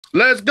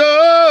Let's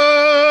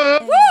go!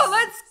 Woo,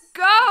 let's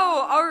go!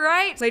 All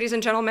right. Ladies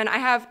and gentlemen, I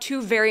have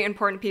two very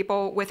important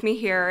people with me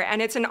here,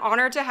 and it's an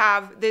honor to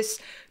have this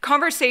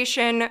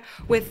conversation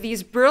with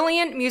these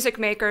brilliant music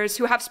makers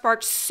who have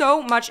sparked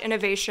so much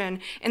innovation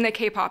in the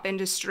K-pop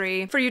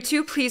industry. For you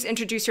two, please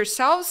introduce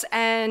yourselves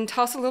and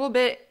tell us a little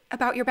bit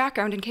about your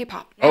background in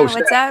K-pop. Yeah,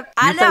 what's up?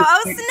 I know.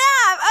 Oh, snap.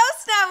 Oh,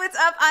 snap. What's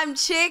up? I'm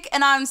Chikk,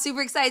 and I'm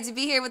super excited to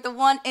be here with the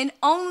one and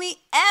only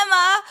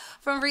Emma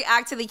from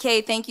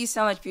ReacttotheK. Thank you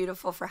so much,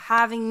 beautiful, for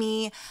having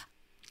me.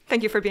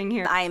 Thank you for being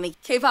here. I am a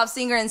K-pop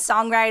singer and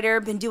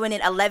songwriter. Been doing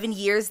it 11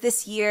 years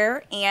this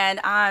year,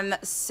 and I'm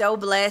so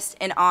blessed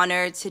and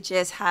honored to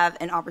just have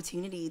an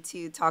opportunity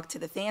to talk to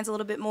the fans a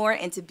little bit more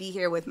and to be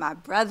here with my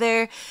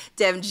brother,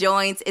 Dem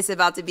Jointz. It's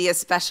about to be a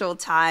special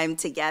time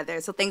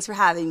together. So thanks for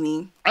having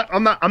me.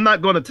 I'm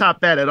not going to top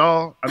that at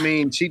all. I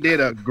mean, she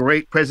did a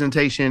great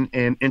presentation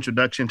and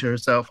introduction to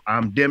herself.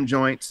 I'm Dem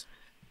Jointz.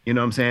 You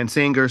know what I'm saying?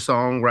 Singer,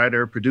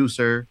 songwriter,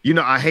 producer. You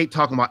know, I hate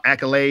talking about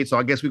accolades, so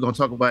I guess we're going to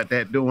talk about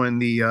that during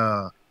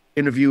the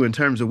interview in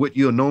terms of what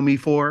you'll know me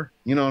for.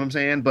 You know what I'm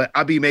saying? But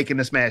I'll be making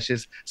the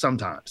smashes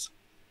sometimes.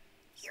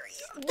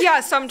 Yeah,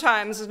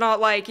 sometimes. It's not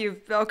like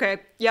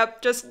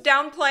yep, just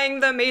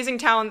downplaying the amazing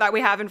talent that we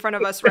have in front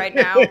of us right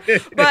now.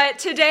 But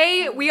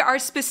today we are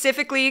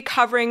specifically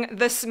covering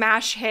the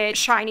smash hit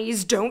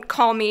SHINee's Don't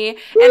Call Me.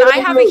 And I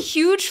have a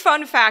huge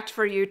fun fact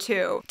for you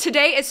two.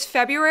 Today is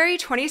February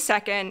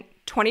 22nd,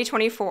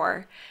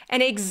 2024.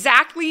 And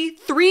exactly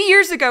 3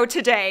 years ago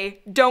today,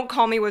 Don't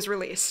Call Me was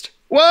released.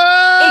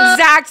 What?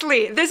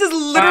 Exactly. This is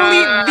literally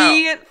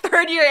the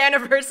 3rd-year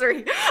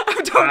anniversary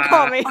of Don't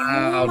Call Me.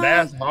 Wow,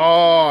 that's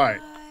hard.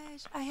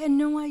 Gosh, I had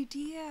no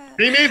idea.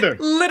 Me neither.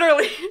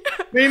 Literally.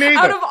 Me neither.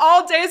 Out of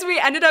all days, we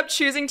ended up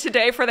choosing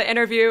today for the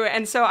interview,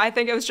 and so I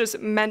think it was just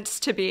meant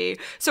to be.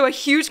 So a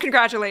huge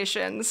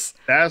congratulations.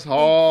 That's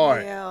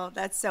hard. Thank you.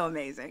 That's so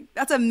amazing.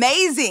 That's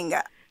amazing.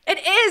 It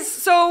is.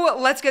 So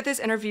let's get this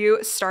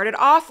interview started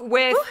off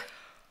with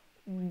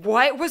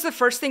what was the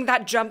first thing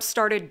that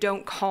jump-started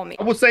Don't Call Me?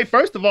 I would say,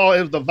 first of all,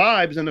 it was the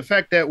vibes and the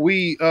fact that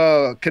we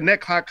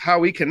connect how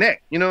we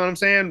connect. You know what I'm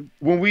saying?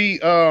 When we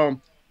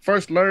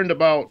first learned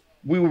about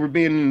we were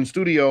being in the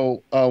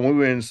studio when we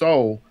were in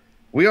Seoul,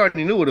 we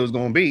already knew what it was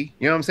going to be.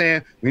 You know what I'm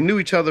saying? We knew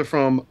each other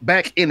from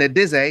back in the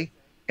Dizzy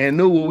and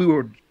knew what we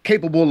were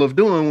capable of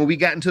doing when we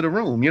got into the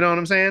room. You know what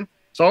I'm saying?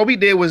 So all we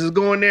did was just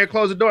go in there,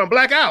 close the door, and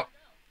black out.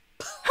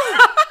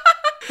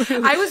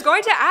 I was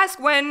going to ask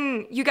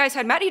when you guys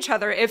had met each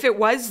other if it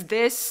was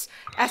this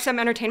SM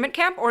entertainment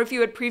camp or if you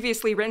had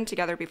previously written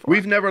together before.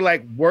 We've never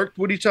like worked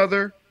with each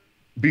other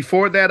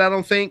before that, I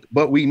don't think,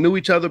 but we knew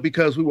each other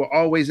because we were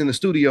always in the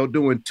studio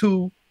doing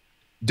 2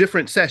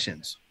 different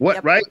sessions.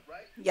 Right?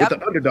 Yep. With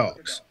the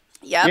underdogs.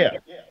 Yep.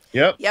 Yeah.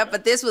 Yep. Yep,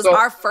 but this was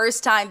our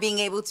first time being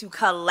able to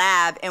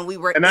collab, and we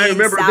were in I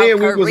remember South then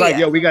Korea. we was like,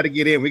 yo, we got to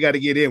get in. We got to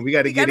get in. We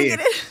got to get in.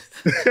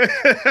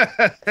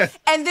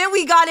 And then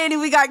we got in and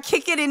we got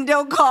Kick It and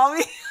Don't Call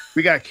Me.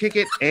 We got Kick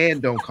It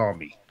and Don't Call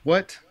Me.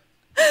 What?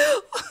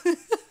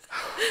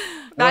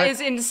 That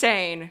is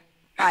insane.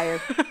 Fire.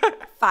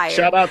 Fire.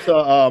 Shout out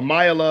to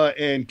Myla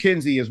and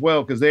Kinsey as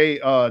well, because they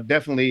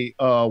definitely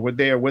were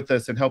there with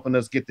us and helping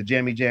us get the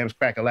jammy jams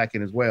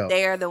crack-a-lacking as well.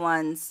 They are the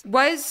ones.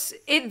 Was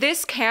it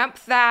this camp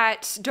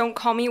that Don't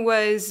Call Me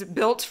was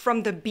built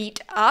from the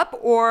beat up,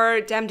 or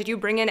Dem, did you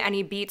bring in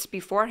any beats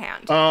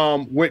beforehand?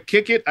 With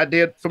Kick It, I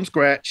did from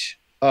scratch.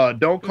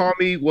 Don't Call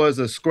Me was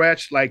a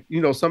scratch, like,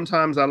 you know,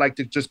 sometimes I like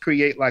to just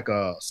create like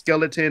a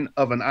skeleton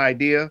of an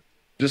idea.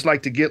 Just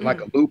like to get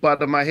like a loop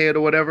out of my head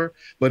or whatever.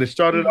 But it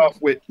started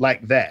off with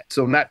like that.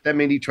 So not that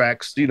many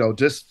tracks, you know,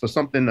 just for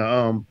something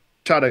to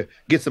try to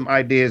get some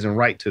ideas and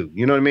write to,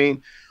 you know what I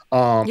mean?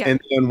 And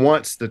then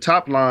once the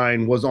top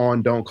line was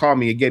on Don't Call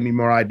Me, it gave me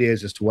more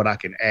ideas as to what I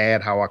can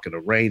add, how I could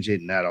arrange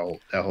it, and that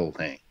whole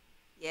thing.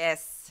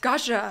 Yes.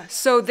 Gotcha.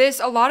 So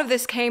a lot of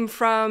this came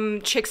from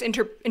Chikk's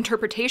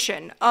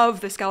interpretation of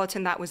the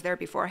skeleton that was there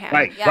beforehand.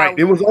 Right, right.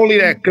 It was only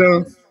that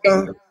go.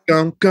 That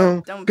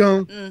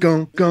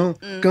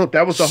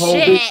was the whole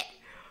beat.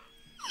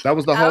 That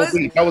was the whole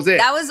beat. That was it.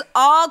 That was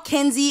all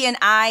Kinsey and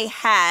I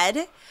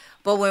had.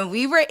 But when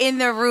we were in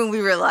the room,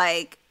 we were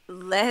like,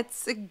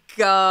 let's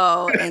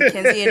go. And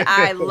Kinsey and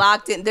I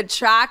locked in. The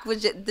track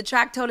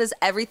told us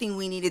everything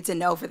we needed to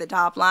know for the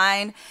top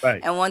line.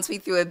 Right. And once we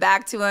threw it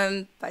back to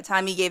him, by the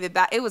time he gave it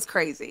back, it was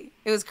crazy.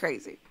 It was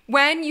crazy.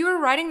 When you were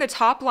writing the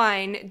top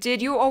line,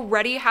 did you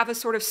already have a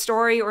sort of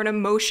story or an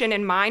emotion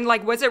in mind?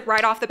 Like, was it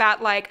right off the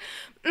bat like,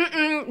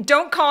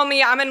 don't call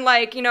me, I'm in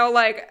like, you know,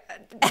 like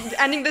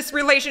ending this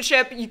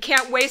relationship, you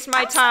can't waste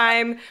my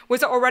time?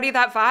 Was it already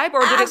that vibe, or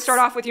did it start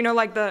off with, you know,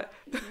 like the...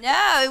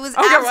 No, it was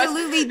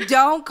absolutely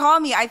don't call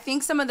me. I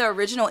think some of the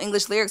original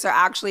English lyrics are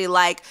actually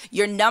like,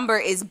 your number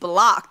is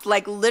blocked.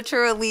 Like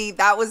literally,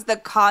 that was the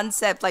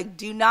concept. Like,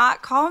 do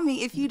not call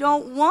me if you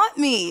don't want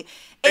me.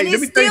 And it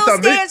still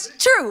stands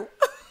true.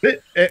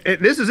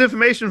 This is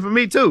information for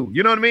me too.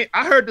 You know what I mean?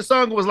 I heard the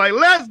song was like,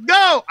 "Let's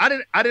go." I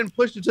didn't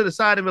push it to the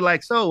side and be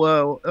like,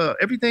 "So,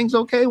 everything's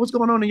okay? What's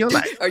going on in your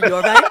life? Are you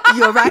all right?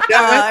 You all right?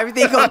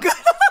 Everything going good?"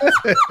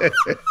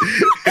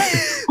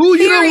 Who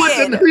you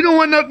don't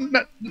want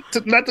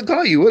not to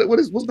call you?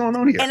 What's going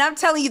on here? And I'm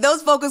telling you,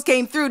 those vocals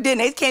came through, didn't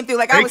they? They came through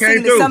like I was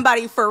singing to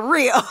somebody for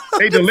real.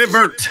 They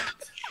delivered.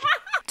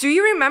 Do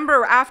you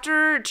remember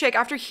after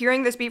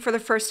hearing this beat for the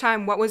first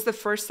time, what was the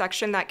first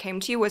section that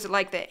came to you? Was it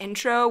like the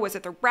intro? Was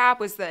it the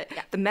rap? Was the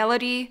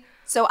melody?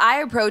 So I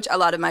approach a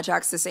lot of my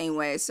tracks the same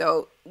way.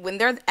 So when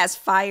they're as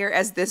fire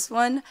as this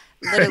one,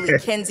 literally,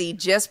 Kenzie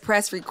just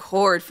press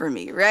record for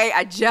me, right?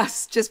 I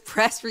just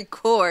press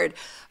record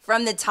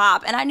from the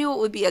top. And I knew it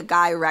would be a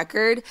guy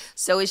record.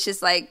 So it's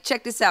just like,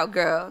 check this out,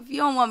 girl. If you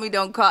don't want me,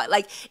 don't call it.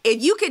 Like,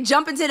 if you could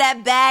jump into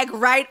that bag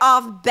right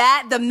off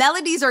bat, the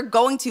melodies are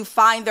going to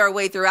find their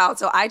way throughout.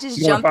 So I just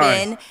jump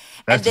in.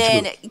 And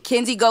then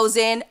Kenzie goes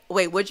in.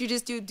 Wait, what'd you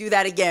just do? Do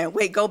that again.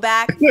 Wait, go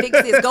back.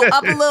 Fix this. Go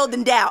up a little,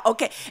 then down.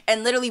 Okay.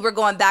 And literally, we're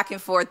going back and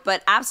forth.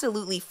 But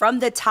absolutely, from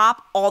the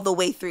top all the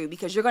way through,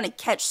 because you're going to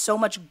catch so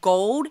much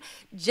gold.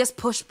 Just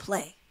push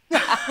play.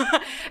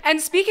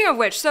 And speaking of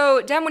which,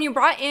 so Dem, when you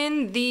brought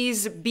in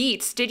these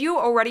beats, did you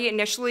already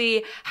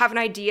initially have an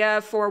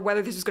idea for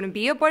whether this was going to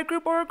be a boy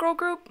group or a girl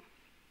group?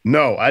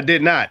 No, I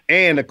did not.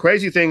 And the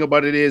crazy thing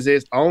about it is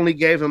I only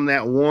gave them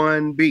that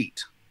one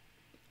beat.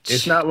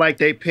 It's not like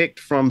they picked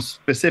from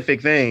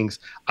specific things.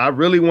 I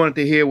really wanted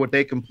to hear what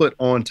they can put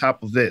on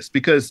top of this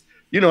because,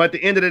 you know, at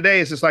the end of the day,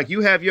 it's just like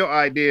you have your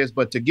ideas,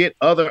 but to get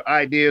other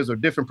ideas or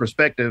different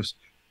perspectives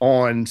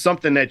on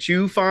something that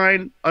you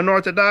find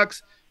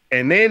unorthodox,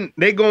 and then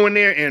they go in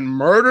there and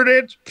murdered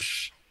it.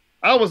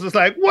 I was just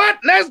like, what?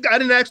 I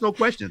didn't ask no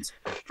questions.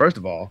 First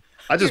of all,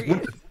 I just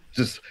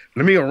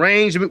let me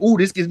arrange. Ooh,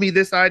 this gives me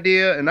this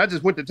idea. And I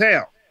just went to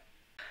town.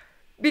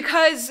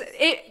 Because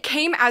it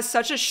came as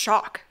such a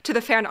shock to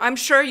the fan. I'm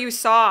sure you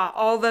saw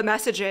all the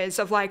messages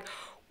of like,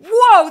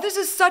 whoa, this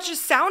is such a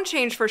sound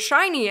change for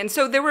SHINee. And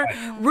so there were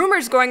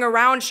rumors going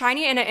around.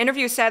 SHINee in an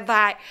interview said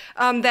that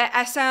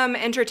the SM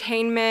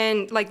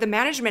Entertainment, like the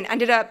management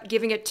ended up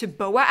giving it to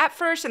Boa at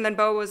first. And then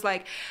Boa was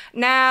like,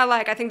 nah,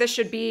 like I think this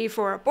should be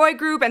for a boy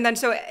group. And then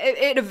so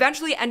it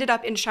eventually ended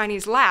up in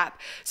SHINee's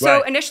lap.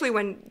 So initially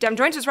when Dem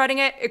Jointz was writing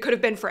it, it could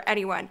have been for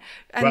anyone.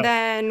 And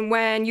then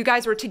when you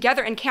guys were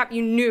together in camp,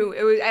 you knew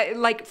it was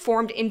like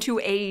formed into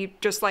a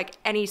just like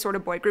any sort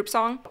of boy group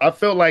song. I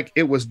felt like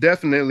it was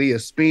definitely a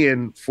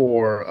spin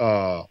for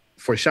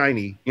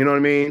SHINee, you know what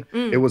I mean?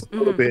 It was a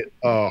little bit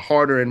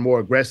harder and more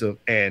aggressive,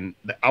 and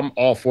I'm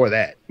all for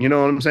that. You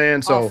know what I'm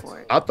saying? So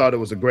I thought it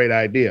was a great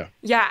idea.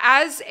 Yeah,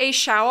 as a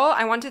Showl,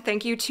 I want to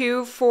thank you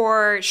too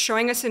for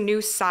showing us a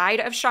new side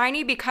of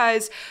SHINee,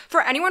 because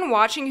for anyone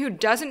watching who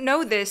doesn't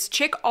know this,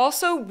 Chikk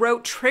also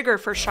wrote Trigger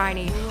for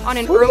SHINee on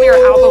an earlier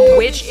album,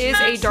 which is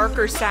a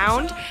darker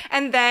sound.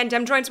 And then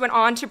Dem Jointz went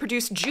on to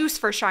produce Juice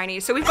for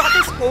SHINee. So we've got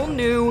this whole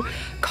new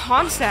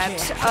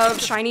concept of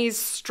SHINee's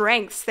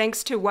strengths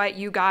thanks to what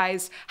you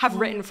guys have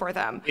written for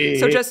them.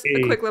 So just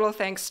a quick little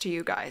thanks to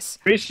you guys.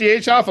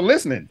 Appreciate y'all for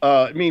listening.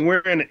 I mean, we're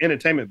in the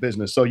entertainment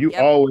business, so you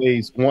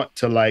always want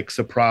to like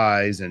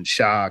surprise and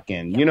shock,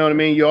 and you know what I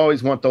mean? You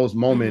always want those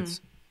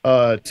moments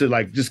to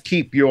like just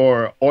keep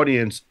your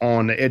audience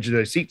on the edge of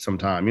their seat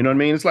sometime. You know what I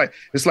mean? It's like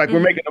we're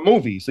making a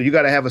movie, so you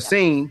got to have a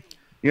scene,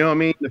 you know what I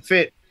mean, to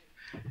fit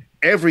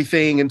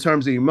everything in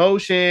terms of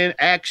emotion,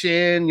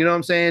 action, you know what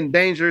I'm saying,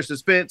 danger,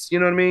 suspense, you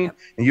know what I mean?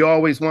 And you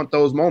always want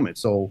those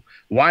moments. So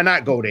why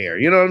not go there?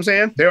 You know what I'm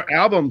saying? Their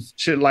albums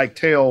should like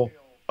tell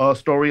a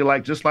story,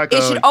 like just like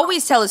it should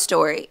always tell a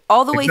story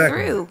all the way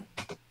through.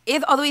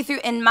 All the way through.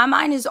 And my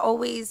mind is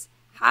always,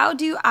 how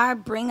do I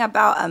bring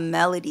about a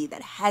melody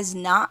that has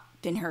not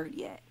been heard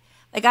yet?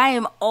 Like I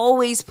am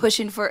always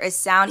pushing for a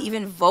sound,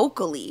 even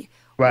vocally.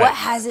 What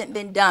hasn't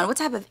been done? What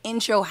type of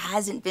intro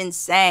hasn't been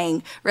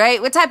sang, right?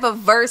 What type of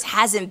verse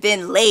hasn't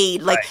been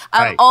laid? Like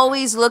I'm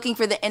always looking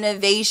for the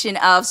innovation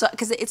of, so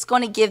because it's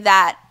going to give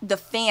the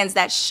fans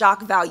that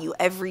shock value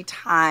every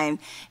time.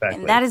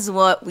 And that is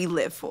what we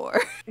live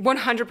for.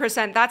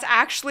 100%. That's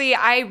actually,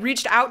 I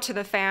reached out to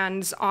the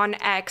fans on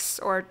X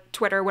or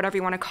Twitter, whatever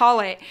you want to call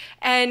it,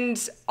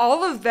 and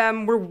all of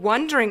them were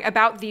wondering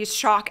about these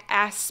shock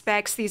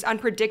aspects, these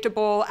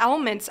unpredictable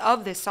elements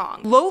of this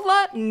song.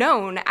 Lola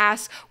Known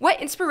asks, what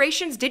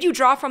inspirations did you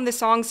draw from this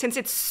song since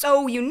it's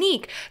so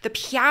unique? The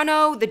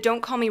piano, the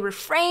Don't Call Me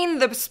refrain,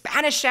 the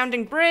Spanish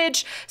sounding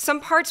bridge.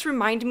 Some parts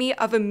remind me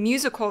of a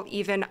musical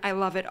even. I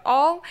love it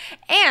all.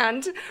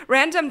 And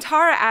Random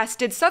Tara asked,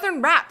 did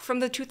Southern rap from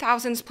the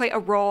 2000s play a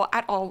role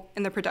at all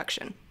in the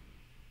production?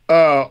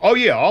 Oh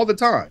yeah, all the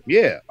time.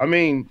 Yeah. I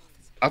mean,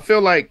 I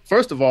feel like,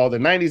 first of all, the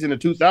 90s and the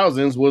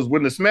 2000s was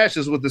when the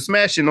smashes was the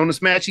smashing on the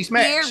smashy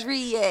smash.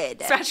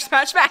 Period. Smash,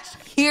 smash,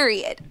 smash.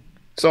 Period.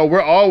 So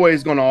we're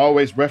always going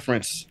to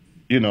reference,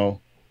 you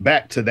know,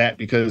 back to that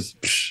because,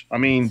 I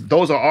mean,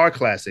 those are our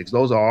classics.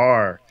 Those are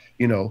our,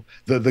 you know,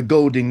 the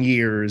golden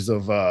years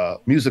of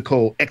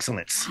musical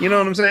excellence. You know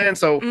what I'm saying?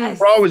 So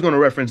we're always going to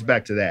reference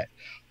back to that.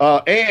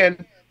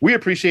 And we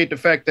appreciate the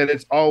fact that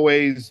it's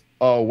always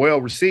well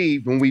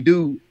received when we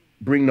do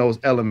bring those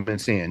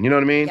elements in. You know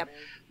what I mean? Yep.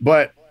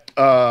 But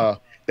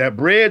that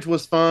bridge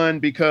was fun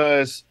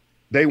because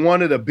they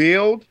wanted a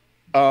build,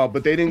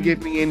 but they didn't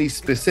give me any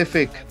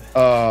specific,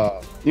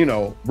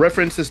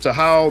 references to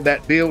how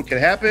that build could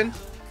happen.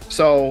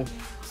 So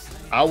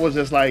I was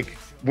just like,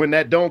 when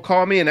that "Don't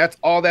Call Me" and that's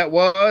all that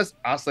was,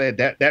 I said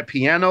that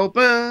piano,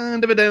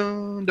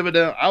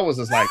 I was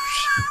just like,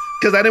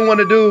 because I didn't want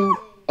to do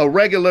a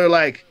regular,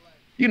 like,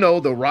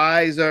 the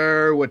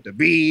riser with the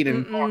beat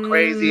and going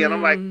crazy. And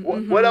I'm like,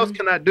 what else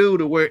can I do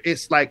to where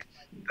it's like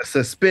the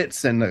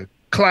suspense and the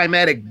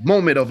climatic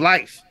moment of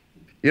life?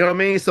 You know what I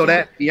mean? So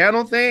that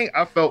piano thing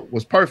I felt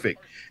was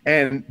perfect.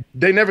 And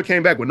they never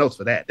came back with notes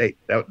for that.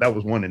 That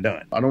was one and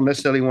done. I don't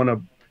necessarily want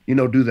to,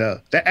 do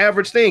the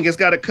average thing. It's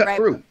got to cut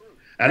through.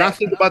 And I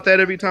think about that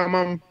every time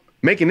I'm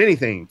making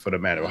anything, for the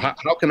matter.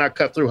 How can I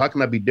cut through? How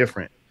can I be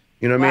different?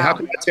 You know what I mean? How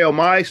can I tell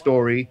my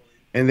story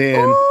and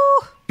then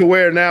to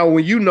where now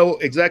when you know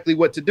exactly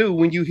what to do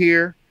when you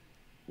hear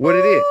what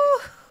it is.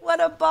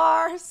 What a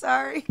bar.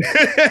 Sorry. What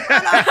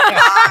a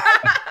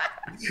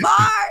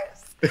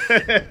bars.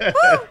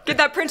 Get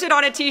that printed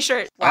on a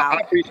t-shirt. Wow.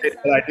 I appreciate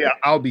that idea.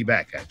 I'll be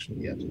back,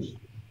 actually.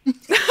 Yes.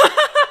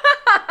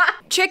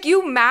 Chikk,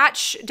 you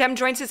match Dem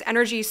Jointz's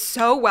energy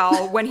so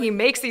well when he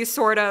makes these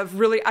sort of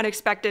really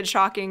unexpected,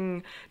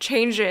 shocking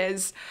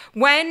changes.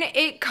 When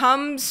it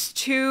comes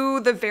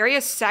to the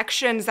various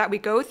sections that we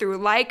go through,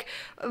 like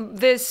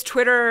this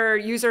Twitter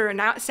user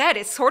said,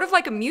 it's sort of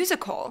like a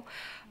musical.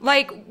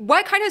 Like,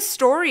 what kind of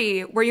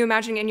story were you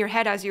imagining in your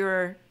head as you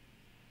were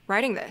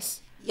writing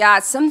this? Yeah,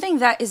 something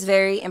that is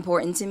very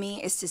important to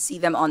me is to see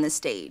them on the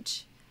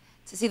stage.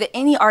 To see that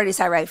any artist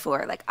I write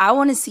for, like, I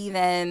want to see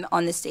them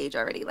on the stage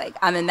already. Like,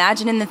 I'm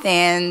imagining the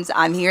fans,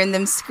 I'm hearing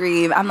them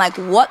scream. I'm like,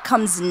 what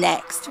comes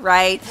next,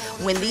 right?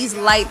 When these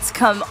lights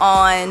come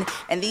on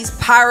and these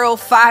pyro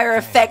fire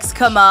effects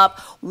come up,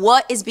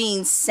 what is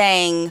being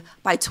sang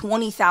by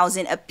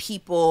 20,000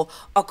 people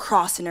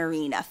across an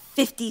arena,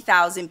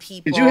 50,000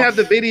 people? Did you have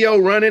the video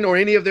running or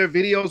any of their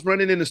videos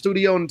running in the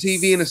studio and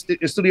TV in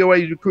the studio while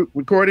you're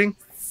recording?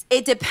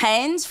 It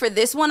depends. For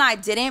this one, I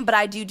didn't, but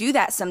I do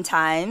that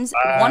sometimes,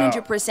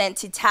 100%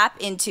 to tap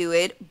into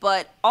it.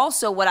 But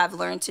also what I've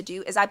learned to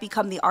do is I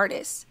become the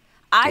artist.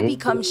 I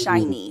become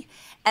SHINee,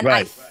 and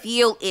I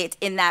feel it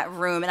in that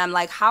room. And I'm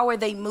like, how are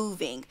they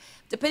moving?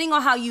 Depending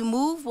on how you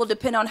move will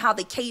depend on how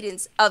the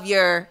cadence of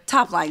your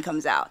top line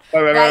comes out.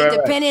 Right?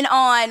 Depending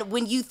on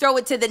when you throw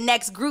it to the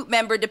next group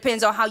member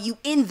depends on how you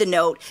end the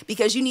note,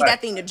 because you need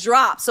that thing to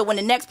drop. So when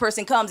the next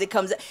person comes, it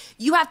comes.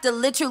 You have to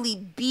literally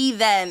be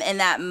them in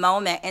that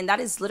moment. And that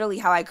is literally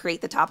how I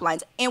create the top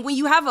lines. And when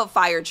you have a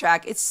fire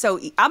track, it's so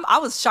I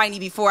was SHINee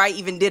before I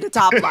even did a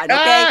top line,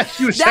 okay?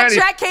 That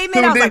track came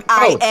in, I was like,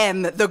 I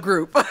am the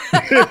group.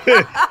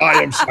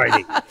 I am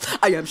SHINee.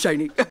 I am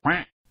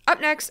SHINee.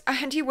 Up next,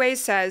 Ahenti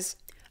Ways says,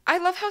 I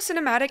love how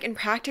cinematic and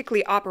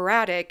practically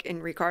operatic,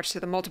 in regards to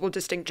the multiple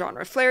distinct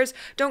genre flares,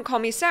 Don't Call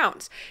Me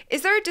sounds.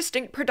 Is there a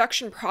distinct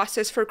production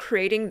process for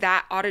creating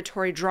that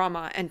auditory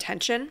drama and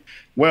tension?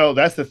 Well,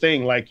 that's the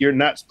thing. Like, you're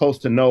not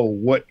supposed to know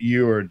what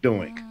you're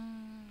doing.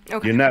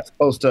 Okay. You're not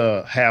supposed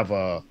to have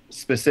a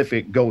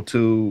specific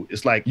go-to.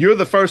 It's like, you're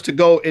the first to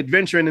go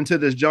adventuring into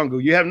this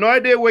jungle. You have no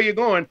idea where you're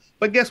going,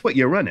 but guess what?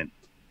 You're running.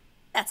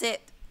 That's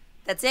it.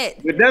 That's it.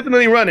 You're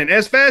definitely running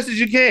as fast as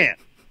you can.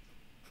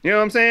 You know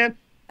what I'm saying?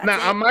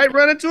 I might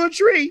run into a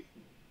tree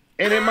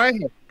and it might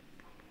hit,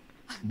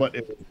 but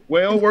it was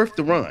well worth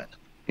the run.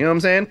 You know what I'm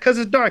saying? Because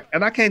it's dark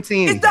and I can't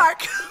see anything. It's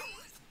dark.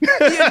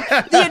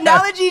 the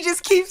analogy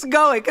just keeps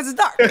going because it's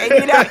dark.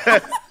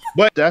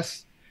 But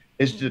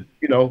it's just,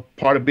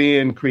 part of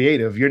being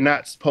creative. You're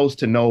not supposed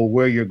to know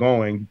where you're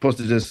going. You're supposed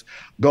to just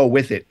go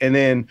with it. And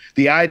then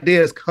the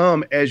ideas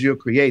come as you're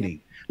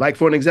creating. Like,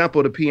 for an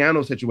example, the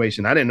piano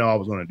situation, I didn't know I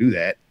was going to do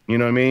that. You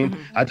know what I mean?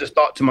 Mm-hmm. I just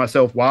thought to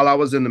myself while I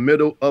was in the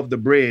middle of the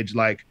bridge,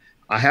 like,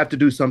 I have to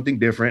do something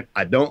different.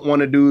 I don't want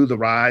to do the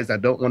rise. I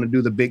don't want to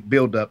do the big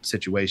build-up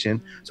situation.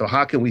 Mm-hmm. So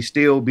how can we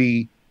still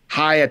be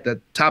high at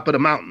the top of the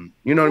mountain?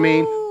 You know what I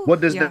mean?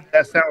 What does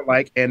that sound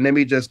like? And let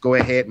me just go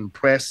ahead and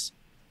press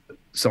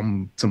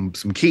some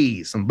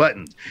keys, some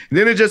buttons. And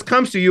then it just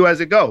comes to you as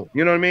it goes.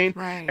 You know what I mean?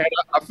 Right. And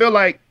I feel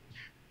like,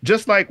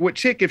 just like with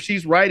Chikk, if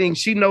she's writing,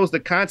 she knows the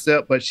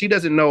concept, but she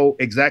doesn't know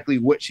exactly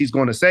what she's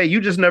going to say.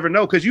 You just never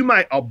know, because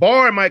a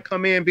bar might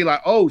come in and be like,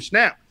 oh,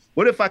 snap.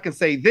 What if I can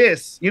say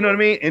this? You know what I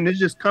mean? And it's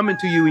just coming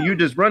to you and you're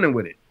just running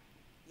with it.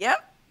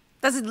 Yep.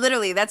 That's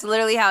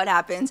literally how it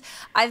happens.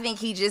 I think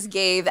he just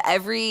gave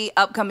every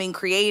upcoming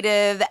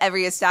creative,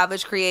 every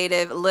established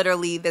creative,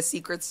 literally the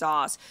secret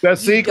sauce.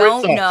 You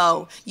don't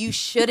know. You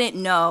shouldn't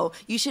know.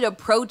 You should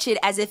approach it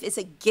as if it's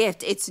a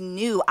gift. It's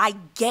new. I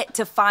get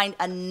to find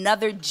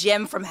another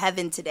gem from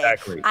heaven today.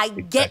 Exactly. I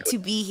get to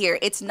be here.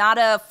 It's not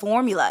a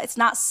formula. It's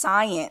not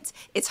science.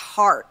 It's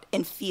heart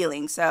and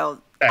feeling.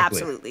 So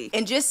Absolutely.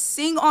 And just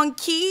sing on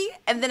key,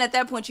 and then at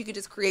that point, you can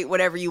just create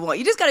whatever you want.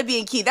 You just got to be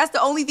in key. That's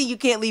the only thing you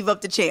can't leave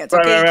up to chance,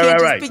 okay? You can't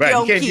just pick your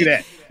own key. You can't do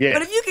that. Yeah.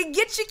 But if you can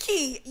get your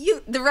key,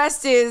 the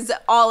rest is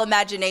all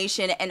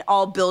imagination and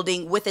all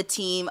building with a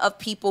team of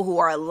people who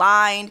are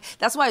aligned.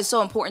 That's why it's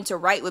so important to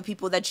write with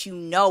people that you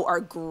know are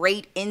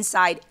great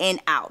inside and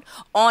out,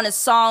 on a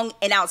song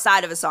and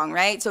outside of a song,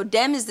 right? So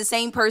Dem is the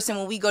same person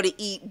when we go to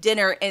eat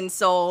dinner in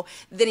Seoul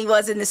than he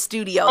was in the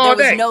studio. There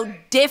was no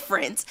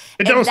difference.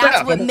 And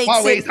that's what makes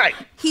it.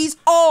 He's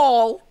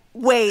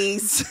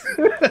always.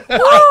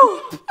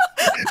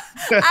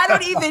 I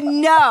don't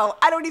even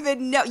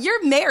know.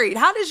 You're married.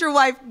 How does your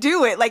wife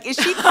do it? Like, is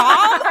she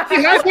calm?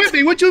 She's hype with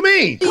me. What you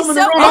mean? She's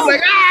so I'm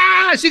like,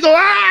 ah! She go,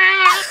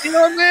 ah! You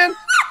know what I'm saying?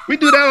 We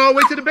do that all the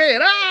way to the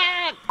bed.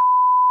 Ah!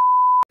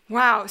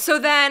 Wow. So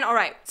then, all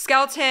right,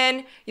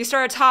 Skeleton, you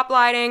started top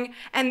lighting,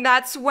 and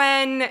that's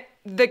when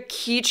the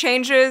key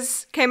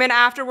changes came in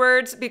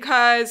afterwards,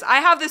 because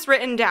I have this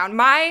written down.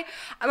 My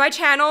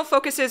channel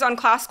focuses on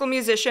classical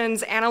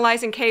musicians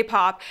analyzing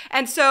K-pop,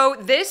 and so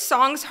this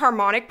song's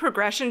harmonic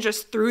progression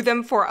just threw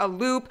them for a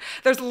loop.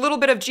 There's a little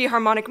bit of G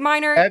harmonic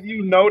minor. Have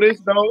you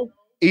noticed though,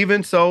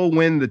 even so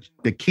when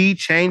the key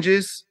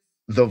changes,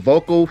 the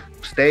vocal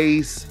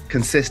stays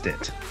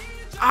consistent?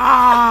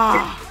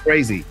 Ah, it's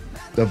crazy.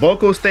 The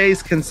vocal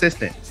stays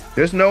consistent.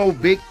 There's no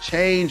big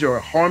change or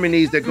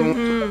harmonies that go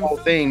into the whole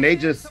thing. They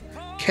just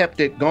kept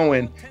it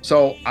going,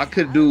 so I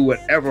could do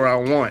whatever I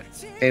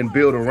want and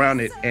build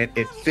around it, and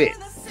it fit.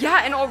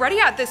 Yeah, and already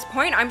at this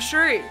point, I'm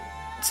sure.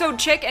 So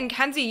Chikk and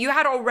Kenzie, you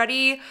had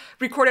already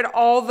recorded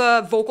all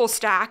the vocal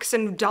stacks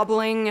and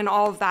doubling and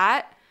all of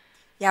that.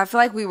 Yeah, I feel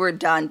like we were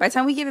done. By the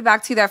time we gave it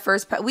back to that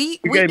first part, me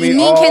and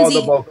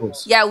Kenzie, the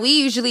vocals. Yeah, we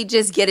usually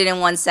just get it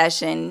in one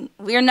session.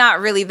 We're not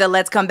really the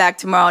let's come back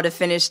tomorrow to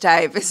finish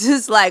type. It's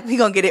just like, we're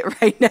going to get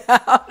it right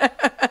now.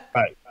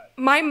 Right.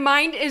 My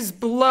mind is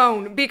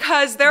blown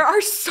because there are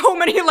so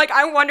many, like,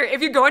 I wonder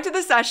if you go into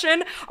the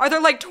session, are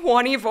there like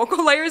 20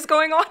 vocal layers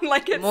going on?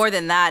 Like, it's more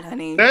than that,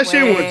 honey. That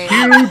shit was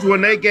huge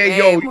when they gave,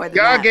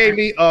 y'all gave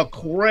me a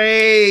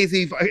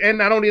crazy, and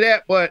not only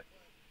that, but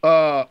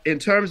in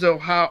terms of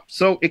how,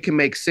 so it can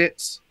make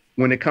sense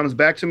when it comes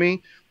back to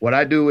me, what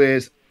I do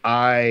is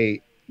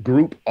I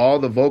group all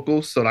the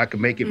vocals so that I can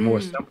make it more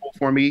simple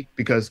for me,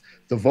 because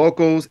the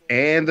vocals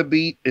and the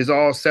beat is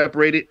all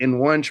separated in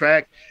one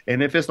track.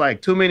 And if it's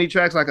like too many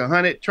tracks, like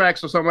 100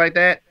 tracks or something like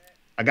that,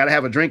 I got to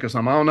have a drink or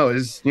something. I don't know.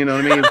 It's, you know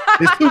what I mean?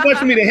 It's too much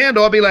for me to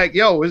handle. I'll be like,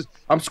 yo,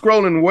 I'm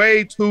scrolling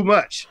way too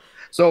much.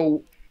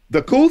 So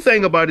the cool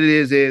thing about it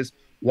is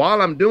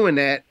while I'm doing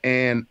that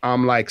and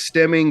I'm like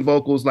stemming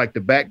vocals, like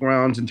the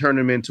backgrounds, and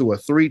turning them into a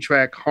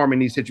 3-track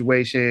harmony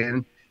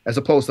situation as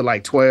opposed to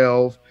like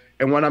 12.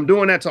 And when I'm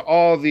doing that to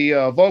all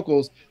the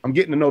vocals, I'm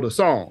getting to know the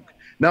song.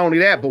 Not only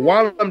that, but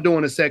while I'm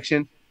doing a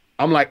section,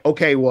 I'm like,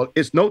 okay, well,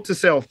 it's note to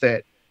self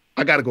that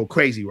I got to go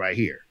crazy right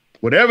here.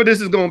 Whatever this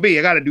is going to be,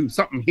 I got to do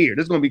something here.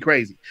 This is going to be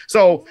crazy.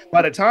 So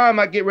by the time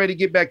I get ready to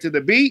get back to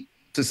the beat,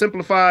 to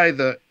simplify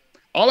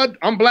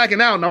I'm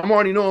blacking out and I'm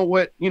already knowing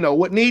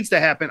what needs to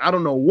happen. I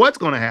don't know what's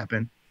going to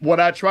happen. What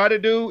I try to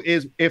do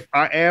is, if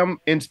I am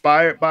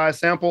inspired by a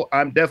sample,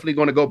 I'm definitely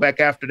going to go back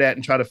after that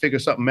and try to figure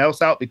something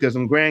else out, because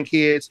them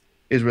grandkids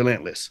is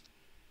relentless.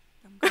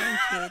 Them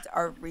grandkids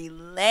are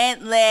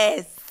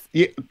relentless.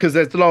 Yeah, because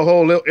that's the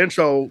whole little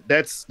intro.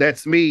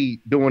 That's me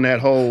doing that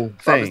whole thing.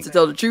 Promise to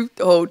tell the truth,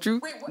 the whole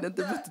truth,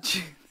 nothing but the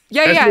truth.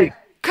 Yeah.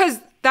 Because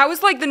that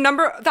was like the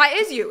number, that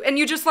is you. And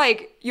you just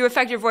like, you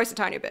affect your voice a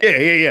tiny bit.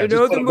 Yeah.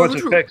 Just a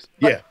bunch of text.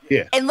 Yeah.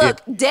 And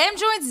look, Dem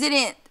Jointz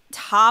didn't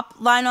top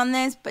line on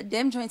this, but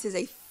Dem Jointz is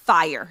a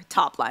fire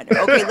top liner.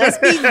 Okay, let's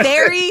be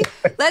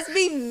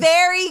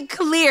very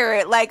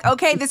clear. Like,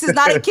 okay, this is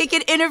not a kick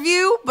it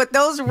interview, but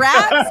those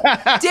raps,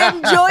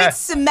 Dem Jointz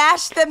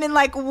smashed them in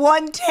like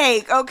one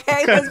take.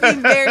 Okay, let's be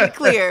very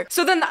clear.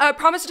 So then,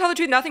 Promise to Tell the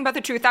Truth, Nothing But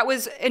the Truth, that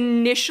was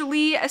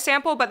initially a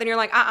sample, but then you're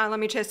like, let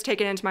me just take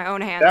it into my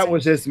own hands. That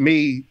was just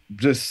me.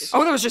 That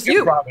was just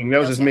you. That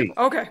was just me.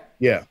 Okay.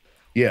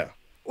 Yeah.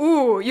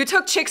 Ooh, you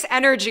took Chikk's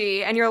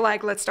energy and you're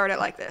like, let's start it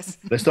like this.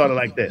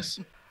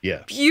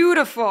 Yeah.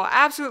 Beautiful.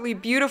 Absolutely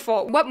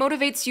beautiful. What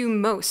motivates you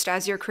most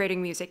as you're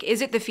creating music?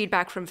 Is it the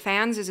feedback from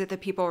fans? Is it the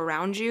people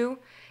around you?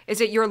 Is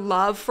it your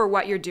love for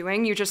what you're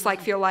doing? You just like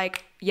feel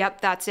like,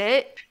 yep, that's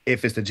it.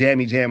 If it's the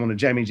jammy jam on the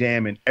jammy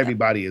jam and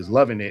everybody is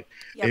loving it,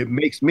 it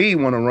makes me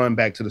want to run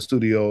back to the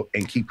studio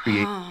and keep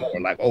creating more.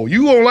 Like, oh,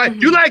 you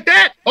like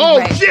that?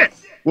 Oh, shit.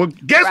 Well,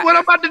 guess what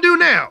I'm about to do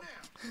now?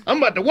 I'm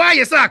about to wire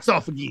your socks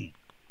off again.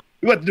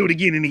 We're about to do it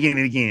again and again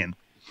and again.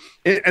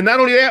 And not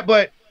only that,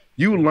 but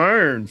you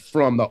learn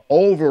from the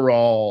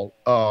overall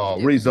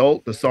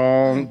result, the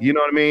song, you know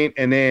what I mean?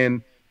 And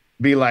then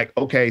be like,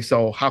 okay,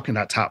 so how can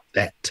I top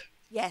that?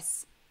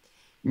 Yes.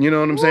 You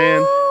know what I'm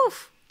saying?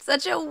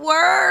 Such a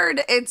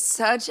word. It's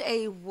such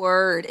a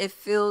word. It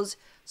feels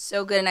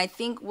so good. And I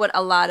think what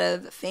a lot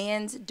of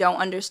fans don't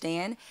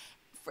understand,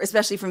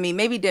 especially for me,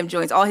 maybe Dem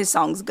Jointz, all his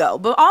songs go,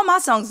 but all my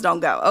songs don't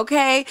go,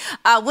 okay?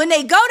 When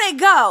they go, they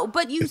go.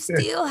 But you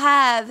still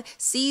have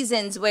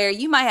seasons where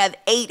you might have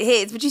 8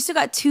 hits, but you still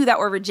got 2 that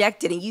were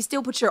rejected, and you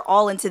still put your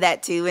all into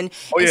that too. And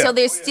so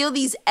there's still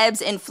these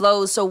ebbs and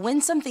flows. So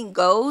when something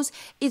goes,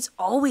 it's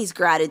always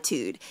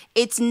gratitude.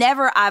 It's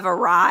never I've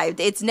arrived.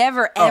 It's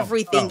never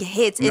everything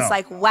hits. It's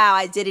like, wow,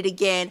 I did it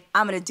again.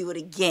 I'm going to do it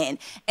again.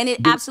 And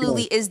it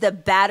absolutely is the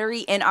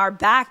battery in our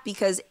back,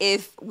 because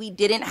if we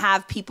didn't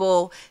have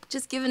people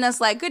just giving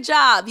us like, good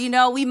job, you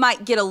know, we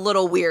might get a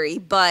little weary,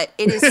 but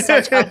it is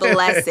such a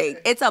blessing.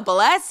 It's a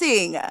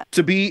blessing.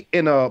 To be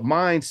in a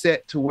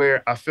mindset to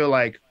where I feel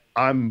like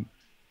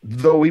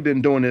though we've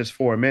been doing this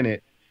for a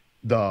minute,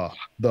 the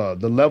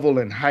level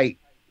and height,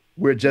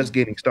 we're just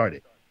getting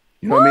started.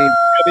 You know what I mean?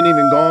 We haven't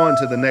even gone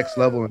to the next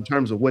level in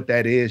terms of what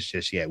that is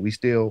just yet. We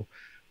still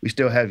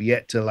have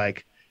yet to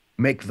like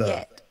make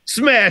the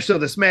smash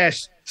of the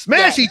smashy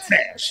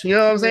smash. You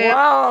know what I'm saying?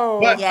 Whoa.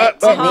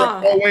 But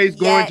we're always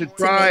going to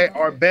try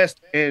our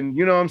best, and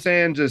you know what I'm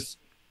saying? Just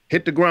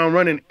hit the ground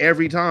running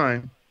every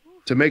time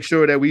to make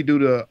sure that we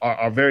do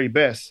our very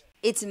best.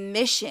 It's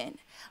mission.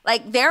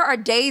 Like, there are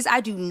days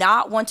I do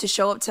not want to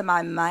show up to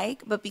my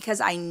mic, but because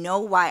I know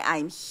why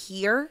I'm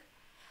here,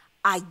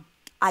 I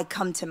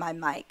come to my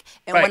mic.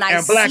 And when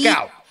I black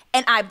out.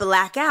 And I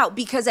black out,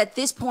 because at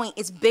this point,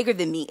 it's bigger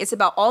than me. It's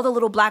about all the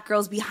little black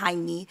girls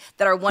behind me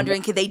that are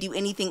wondering, could they do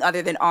anything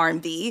other than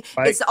R&B?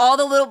 Right. It's all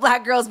the little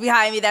black girls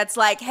behind me that's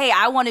like, hey,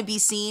 I want to be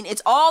seen.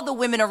 It's all the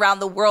women around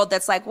the world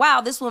that's like,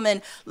 wow, this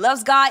woman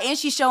loves God, and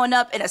she's showing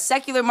up in a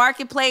secular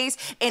marketplace,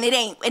 and it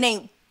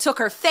ain't took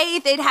her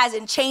faith. It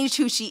hasn't changed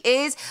who she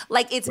is.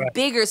 Like, it's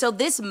bigger. So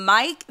this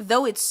mic,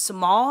 though it's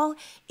small,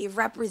 it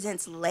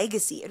represents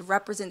legacy. It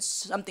represents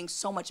something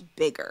so much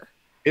bigger.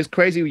 It's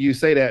crazy when you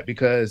say that,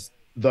 because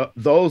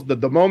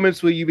the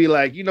moments where you be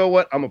like, you know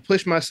what, I'm gonna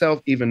push myself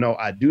even though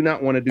I do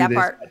not want to do this.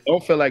 I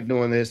don't feel like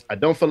doing this. I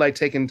don't feel like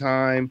taking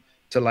time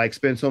to like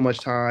spend so much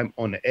time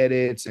on the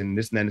edits and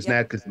this and that and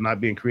that, because I'm not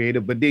being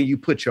creative. But then you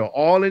put your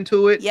all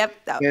into it.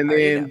 And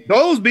then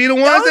those be the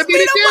ones that be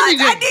the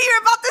champions. I knew you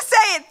were about to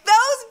say it.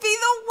 Those be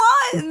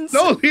the ones.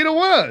 Those be the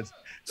ones.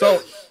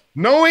 So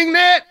knowing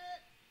that,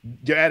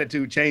 your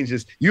attitude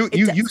changes. You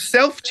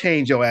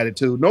self-change your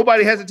attitude.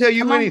 Nobody has to tell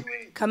you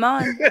anything. Come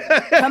on.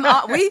 Come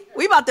on.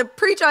 We about to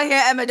preach on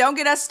here, Emma. Don't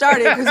get us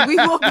started, because we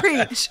will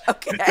preach.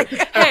 Okay.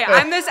 Hey,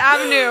 I'm this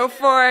avenue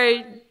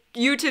for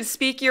you to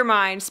speak your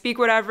mind, speak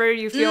whatever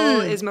you feel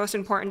is most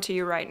important to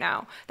you right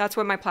now. That's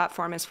what my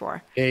platform is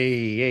for.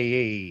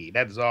 Hey,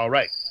 that is all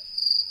right.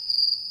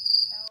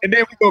 And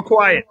then we go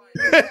quiet.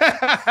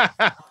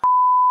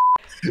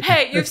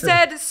 Hey, you've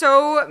said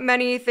so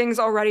many things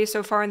already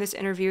so far in this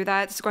interview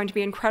that's going to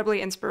be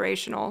incredibly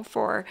inspirational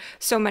for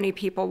so many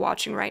people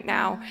watching right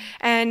now.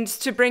 And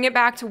to bring it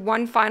back to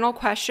one final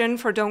question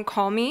for Don't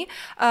Call Me,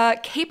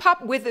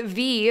 K-Pop with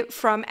V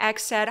from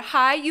X said,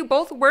 hi, you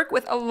both work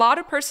with a lot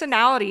of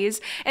personalities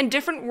and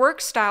different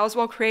work styles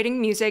while creating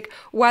music,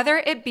 whether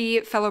it be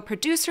fellow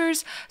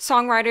producers,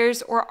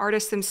 songwriters, or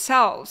artists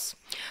themselves.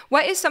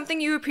 What is something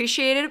you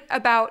appreciated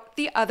about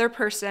the other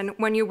person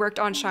when you worked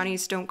on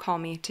SHINee's Don't Call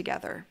Me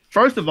together?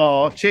 First of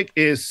all, Chikk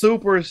is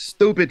super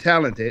stupid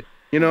talented.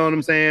 You know what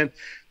I'm saying?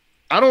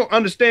 I don't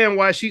understand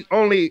why she's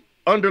only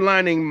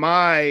underlining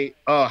my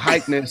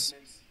hypeness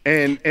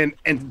and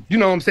you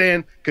know what I'm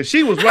saying? Because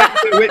she was right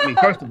there with me,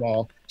 first of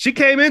all. She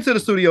came into the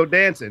studio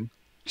dancing.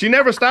 She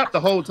never stopped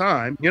the whole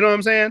time. You know what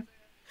I'm saying?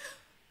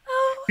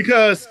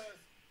 Because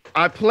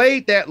I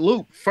played that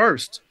loop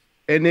first.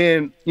 And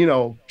then, you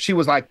know, she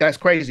was like, that's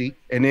crazy.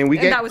 And then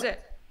that was it.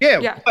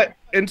 Yeah. But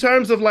in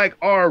terms of like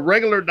our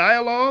regular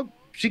dialogue,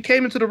 she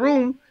came into the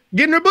room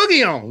getting her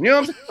boogie on. You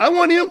know what I'm saying? I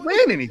wasn't even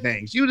playing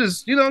anything. She was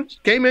just, you know, she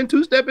came in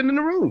two-stepping in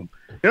the room.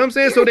 You know what I'm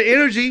saying? So the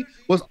energy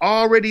was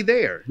already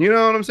there. You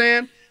know what I'm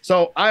saying?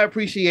 So I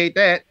appreciate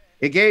that.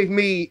 It gave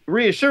me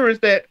reassurance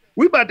that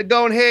we about to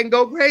go ahead and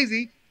go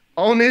crazy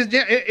on this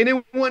jam. And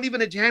it wasn't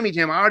even a jammy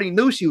jam. I already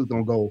knew she was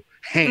going to go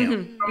ham. You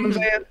know what I'm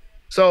saying?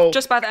 So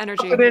just by the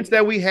energy, confidence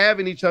that we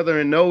have in each other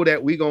and know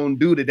that we gonna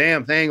do the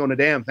damn thing on the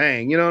damn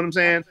thing. You know what I'm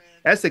saying?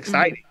 That's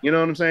exciting. You know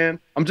what I'm saying?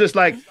 I'm just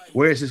like,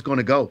 where is this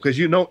gonna go? Because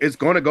you know it's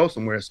gonna go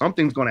somewhere.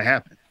 Something's gonna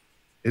happen.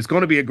 It's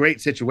gonna be a great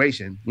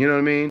situation. You know what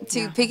I mean?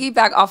 To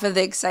piggyback off of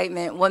the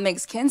excitement, what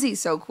makes Kenzie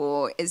so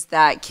cool is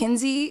that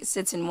Kenzie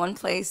sits in one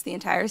place the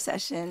entire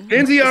session.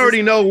 Kenzie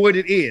already know what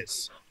it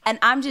is. And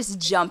I'm just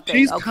jumping.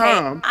 She's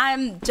calm.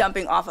 I'm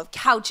jumping off of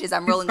couches.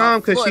 I'm rolling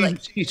off the floor.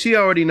 Because she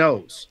already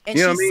knows. And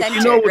you know she's what I mean?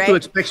 centered, She know what right? to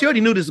expect. She already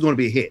knew this was going to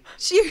be a hit.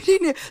 She already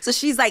knew. So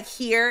she's like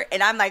here,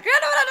 and I'm like,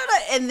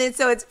 and then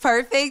so it's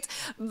perfect.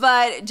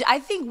 But I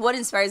think what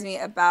inspires me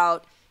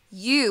about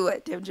you,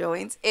 Dem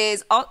Jointz,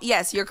 is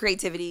yes, your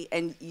creativity,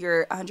 and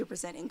you're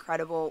 100%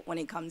 incredible when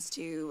it comes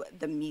to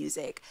the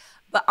music.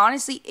 But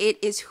honestly, it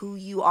is who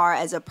you are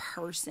as a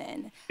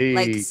person.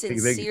 Like,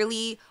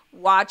 sincerely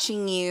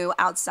watching you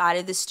outside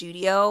of the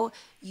studio.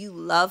 You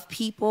love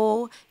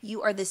people.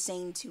 You are the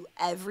same to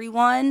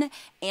everyone.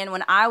 And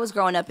when I was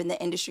growing up in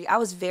the industry, I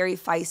was very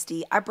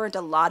feisty. I burnt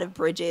a lot of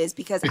bridges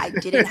because I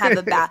didn't have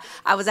a bath.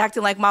 I was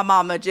acting like my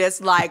mama, just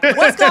like,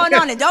 what's going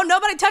on? And don't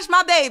nobody touch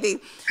my baby.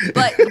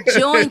 But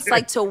Jointz,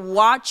 like, to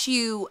watch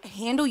you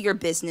handle your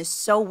business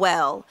so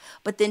well,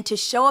 but then to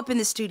show up in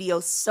the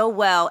studio so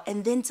well,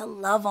 and then to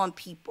love on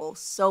people.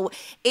 So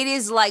it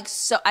is like,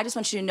 so I just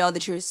want you to know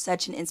that you're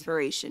such an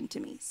inspiration to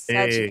me. Such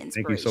an inspiration.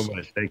 Thank you so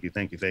much. Thank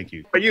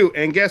you. For you.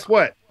 And guess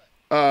what?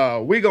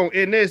 We're going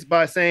to end this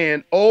by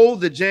saying, oh,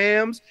 the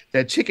jams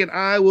that Chikk and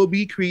I will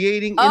be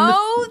creating. The jams.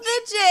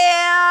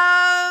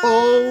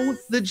 Oh,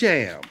 the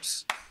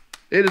jams.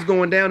 It is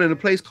going down in a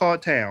place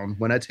called Town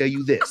when I tell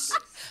you this.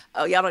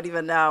 Oh, y'all don't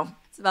even know.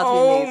 It's about to be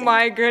amazing. Oh,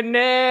 my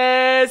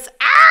goodness.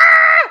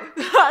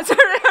 Ah!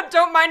 Sorry,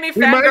 don't mind me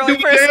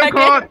fangirling for a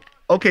second.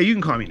 Okay, you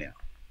can call me now.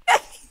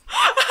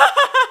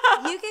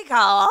 You can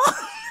call.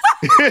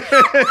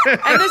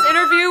 And this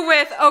interview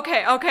with,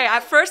 okay.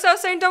 At first I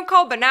was saying don't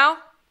call, but now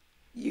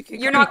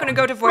you're not going to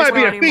go to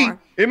voicemail anymore.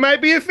 It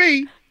might be a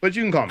fee, but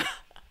you can call me.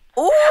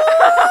 Ooh,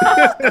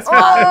 that's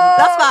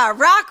why I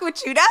rock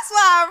with you. That's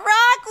why I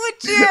rock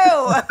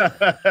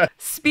with you.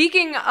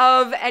 Speaking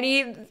of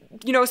any,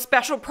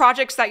 special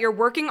projects that you're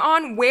working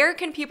on, where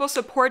can people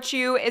support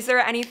you? Is there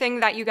anything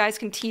that you guys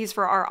can tease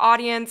for our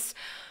audience?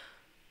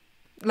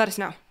 Let us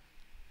know.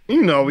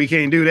 You know we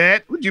can't do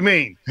that. What do you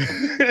mean?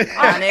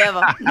 I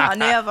never.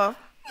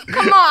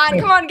 Come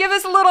on. Give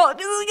us a little.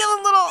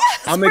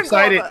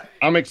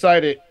 I'm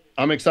excited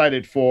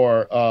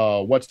for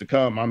what's to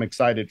come. I'm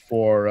excited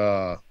for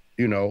our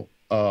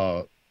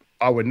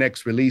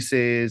next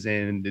releases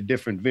and the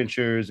different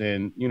ventures,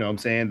 and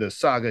the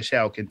saga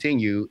shall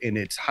continue in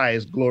its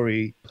highest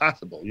glory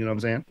possible. You know what I'm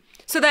saying?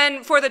 So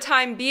then, for the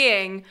time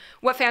being,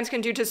 what fans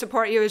can do to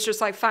support you is just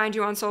like find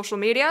you on social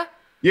media.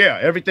 Yeah,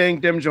 everything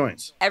Dem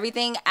Jointz.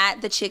 Everything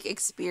at the Chikk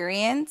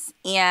Experience,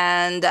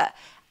 and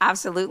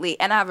absolutely.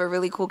 And I have a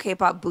really cool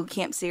K-pop boot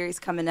camp series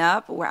coming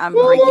up where I'm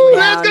breaking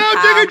down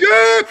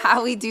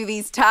how we do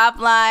these top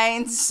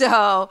lines.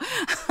 So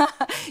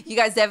you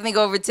guys definitely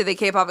go over to the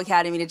K-pop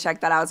Academy to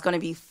check that out. It's going to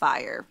be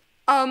fire.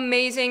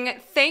 Amazing.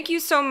 Thank you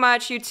so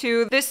much, you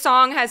two. This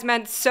song has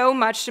meant so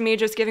much to me,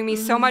 just giving me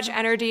so much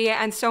energy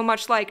and so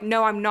much like,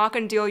 no, I'm not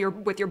going to deal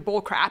with your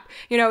bull crap,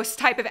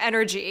 type of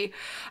energy.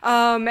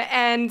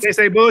 And they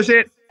say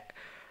bullshit.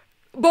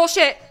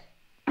 Bullshit.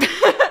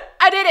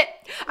 I did it.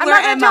 I'm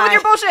not going to deal with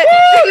your bullshit.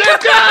 Woo,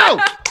 let's go.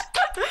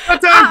 Your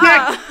turn,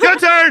 Chikk. Your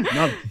turn.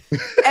 No.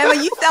 Emma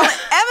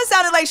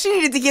sounded like she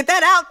needed to get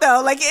that out,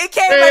 though. Like, it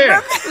came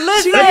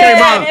Listen,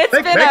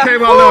 that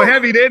came out a little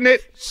heavy, didn't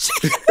it? She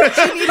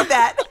needed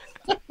that.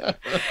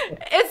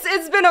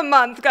 It's been a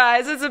month,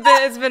 guys.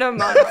 It's been a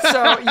month.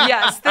 So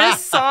yes,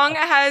 this song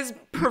has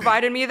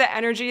provided me the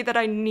energy that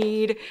I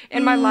need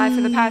in my life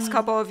in the past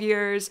couple of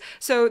years.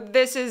 So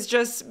this has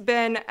just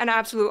been an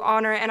absolute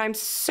honor, and I'm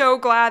so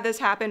glad this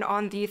happened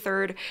on the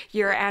 3rd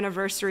year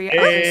anniversary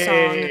of the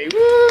song.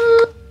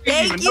 Woo.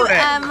 Thank you,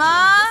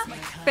 Emma.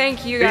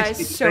 Thank you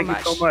guys so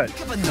much. Thank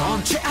you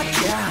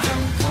so much.